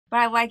but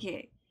I like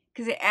it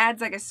because it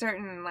adds like a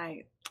certain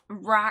like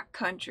rock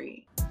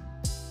country.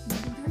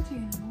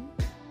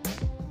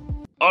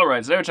 All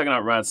right, so they were checking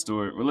out Rod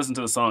Stewart. We're listening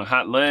to the song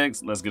Hot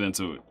Legs. Let's get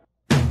into it.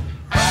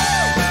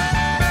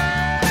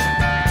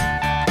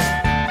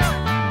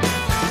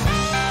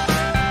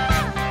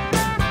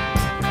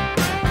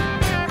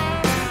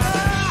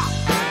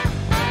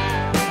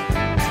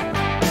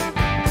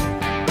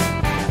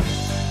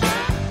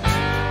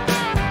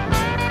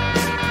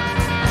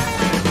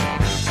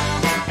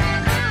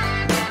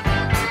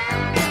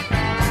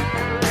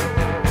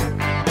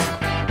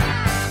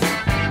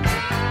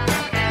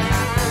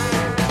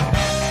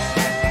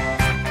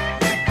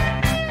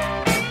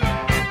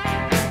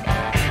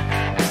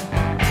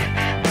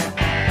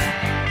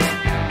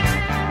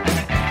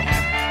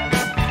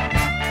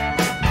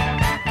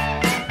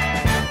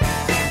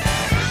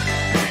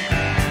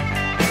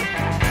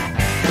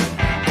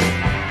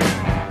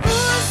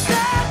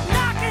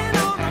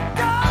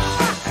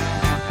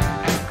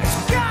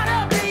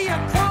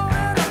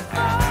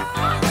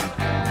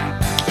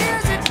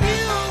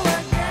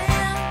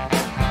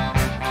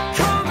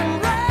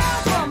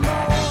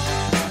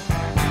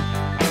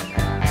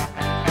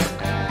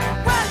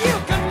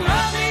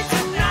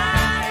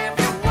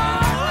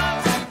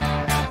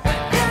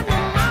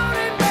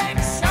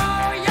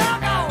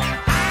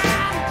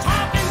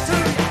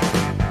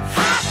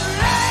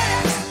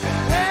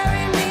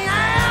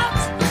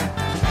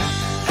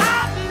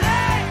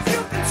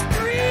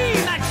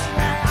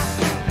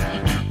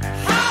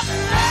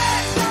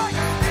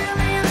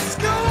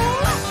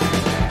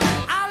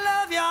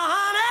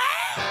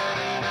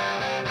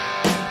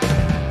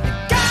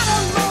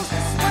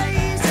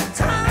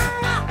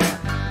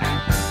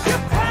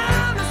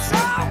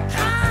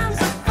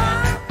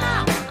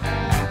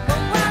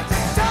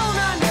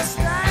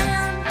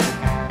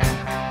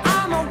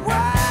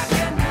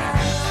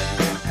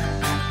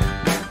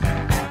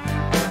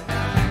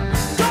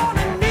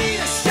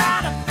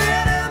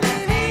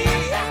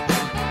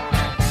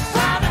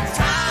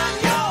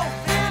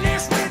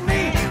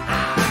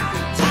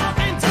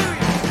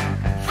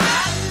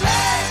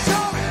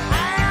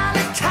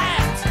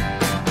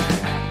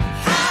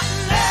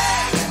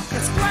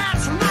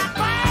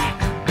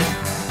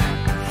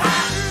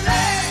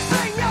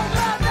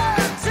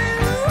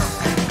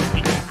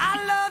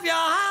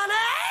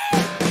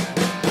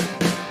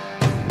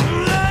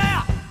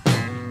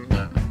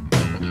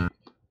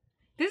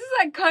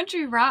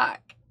 Country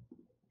rock.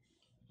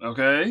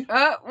 Okay.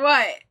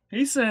 What?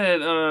 He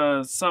said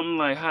something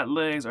like hot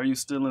legs, are you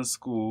still in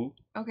school?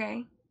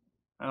 Okay.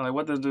 I'm like,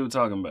 what this dude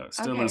talking about?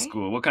 Still in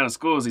school. What kind of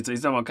school is he?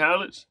 He's talking about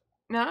college?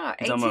 No,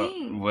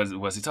 18.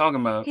 What's he talking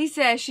about? He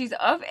says she's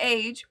of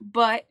age,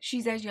 but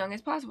she's as young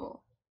as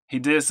possible. He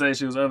did say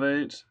she was of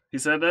age? He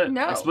said that?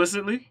 No.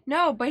 Explicitly?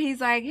 No, but he's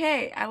like,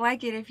 hey, I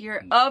like it if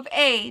you're of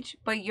age,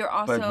 but you're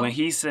also... But when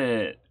he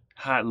said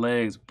hot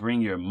legs,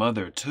 bring your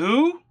mother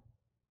too?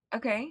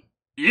 Okay.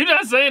 You're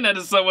not saying that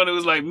to someone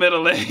who's like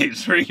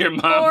middle-aged, bring your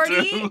mom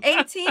 40, too.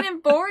 18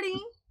 and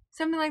 40,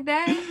 something like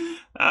that.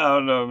 I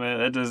don't know, man.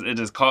 It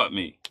just caught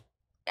me.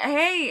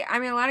 Hey, I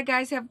mean, a lot of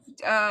guys have,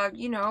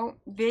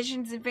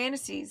 visions and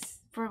fantasies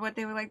for what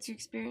they would like to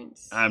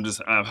experience.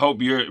 I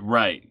hope you're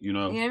right, you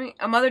know? You know what I mean?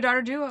 A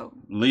mother-daughter duo.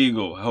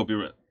 Legal. I hope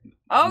you're right.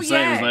 Oh, I'm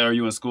saying it's like, are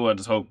you in school? I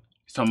just hope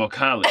he's talking about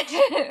college.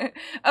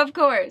 Of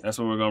course. That's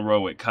what we're going to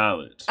roll with,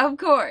 college. Of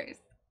course.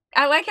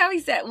 I like how he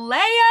said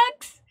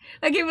layups.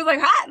 Like, he was like,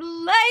 hot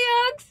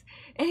layups.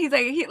 And he's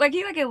like, he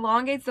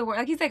elongates the word.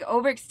 Like, he's like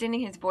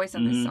overextending his voice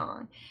on this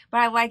song.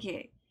 But I like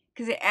it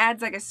because it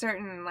adds like a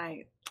certain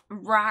like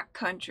rock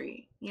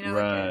country. You know?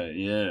 Right,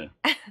 yeah.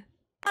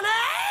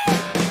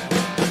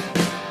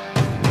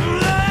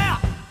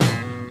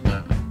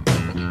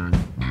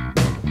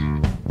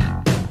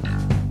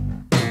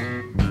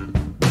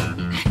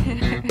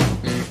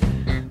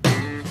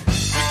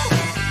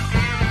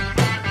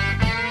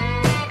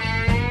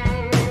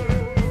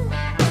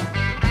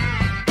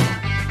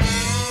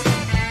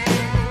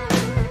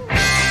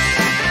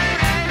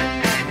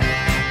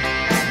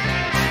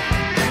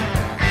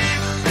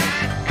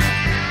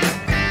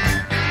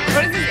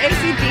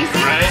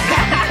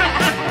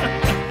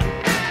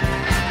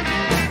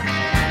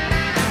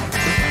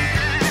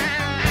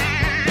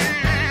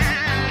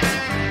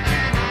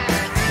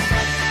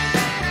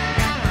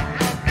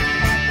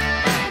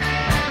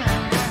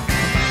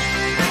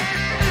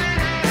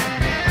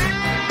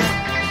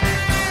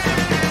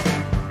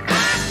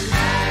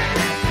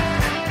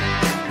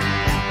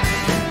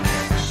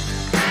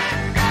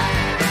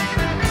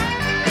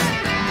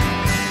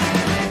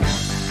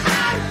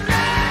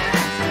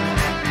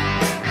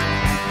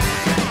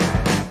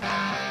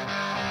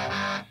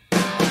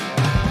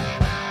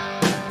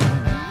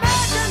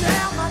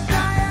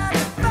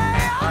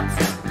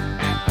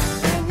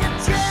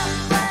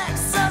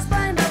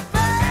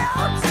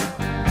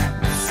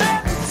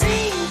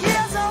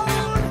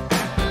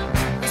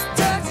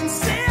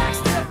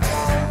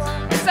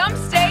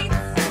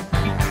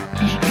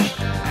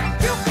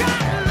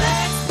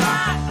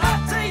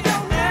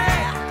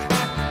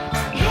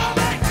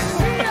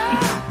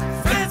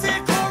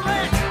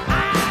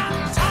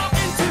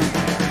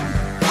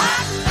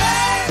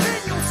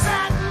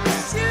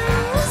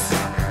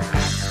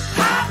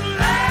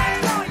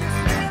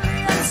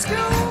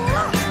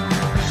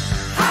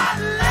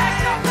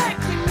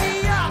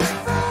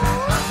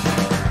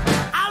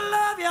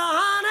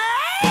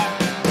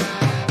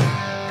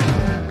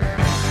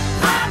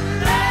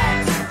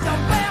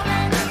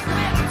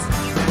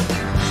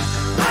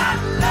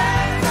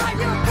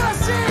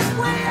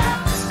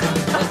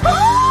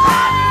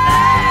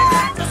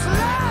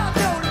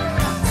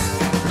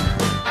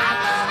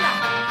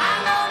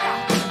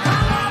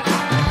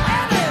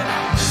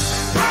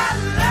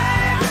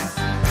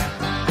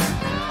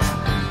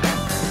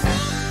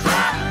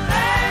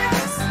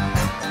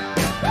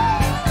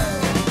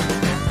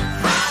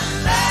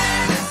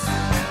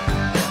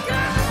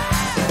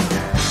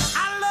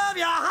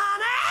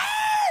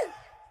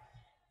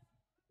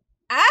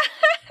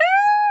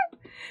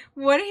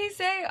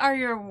 are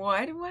your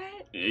what?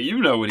 Yeah, you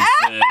know what he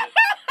said.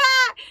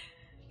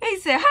 He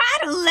said,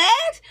 hot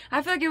legs?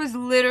 I feel like it was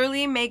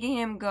literally making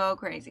him go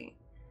crazy.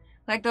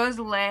 Like those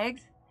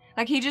legs.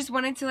 Like he just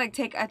wanted to like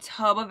take a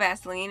tub of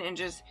Vaseline and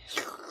just...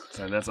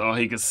 So that's all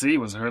he could see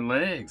was her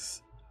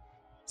legs.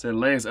 Said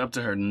legs up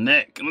to her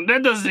neck.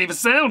 That doesn't even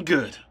sound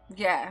good.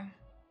 Yeah.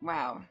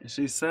 Wow. Is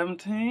she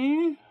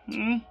 17?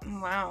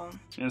 Wow.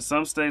 In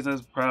some states,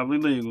 that's probably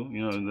legal.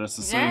 You know, let's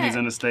assume he's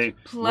in a state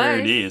where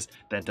it is.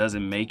 That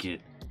doesn't make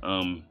it.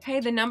 Hey,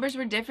 the numbers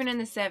were different in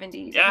the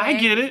 70s. Yeah, right? I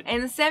get it.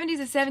 In the 70s,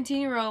 a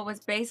 17-year-old was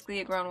basically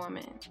a grown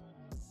woman.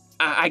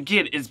 I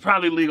get it. It's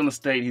probably legal in the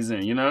state he's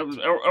in, you know,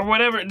 or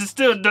whatever. It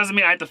still doesn't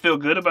mean I have to feel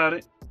good about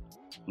it.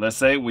 Let's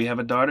say we have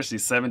a daughter.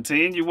 She's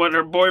 17. You want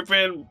her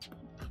boyfriend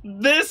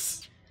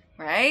this?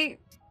 Right?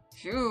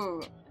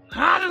 Shoot.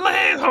 Hot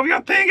legs. Hope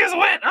your thing is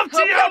wet up to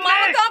your mama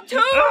neck. come too.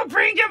 Oh,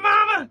 bring your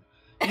mama.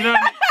 You know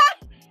what I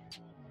mean?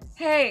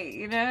 Hey,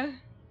 you know.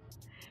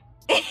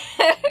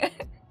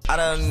 I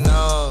don't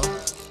know.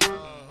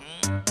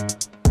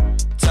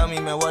 Tell me,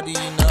 man, what do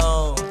you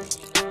know?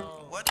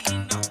 What do you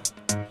know?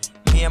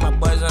 Me and my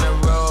boys on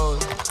the road.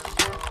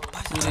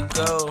 You to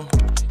go.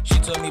 She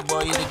told me,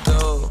 boy, you to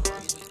go.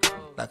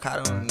 Like,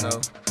 I don't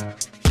know.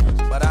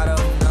 But I don't